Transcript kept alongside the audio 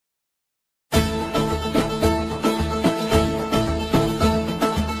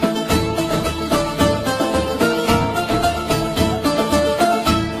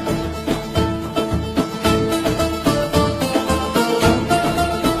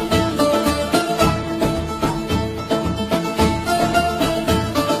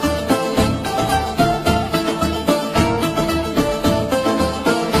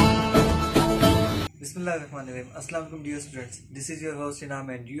students, this is your host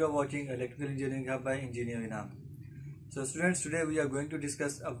Inam and you are watching Electrical Engineering Hub by Engineer Inam. So students, today we are going to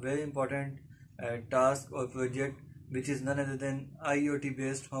discuss a very important task or project which is none other than IoT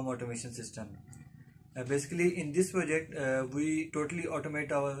based home automation system. Basically in this project we totally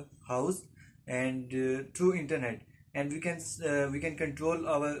automate our house and through internet, and we can control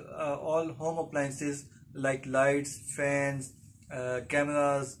our all home appliances like lights, fans,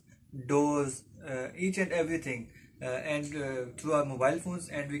 cameras, doors, each and everything, and through our mobile phones,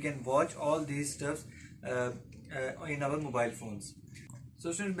 and we can watch all these stuffs in our mobile phones.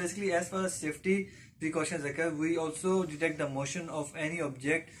 So students, basically as far as safety precautions occur, we also detect the motion of any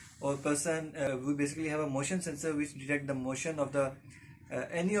object or person. We basically have a motion sensor which detect the motion of the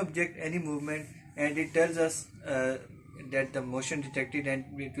any object, any movement, and it tells us that the motion detected, and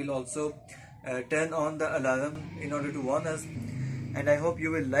it will also turn on the alarm in order to warn us. And I hope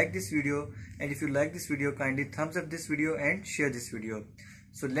you will like this video, and if you like this video, kindly thumbs up this video and share this video.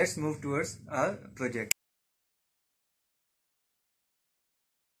 So let's move towards our project.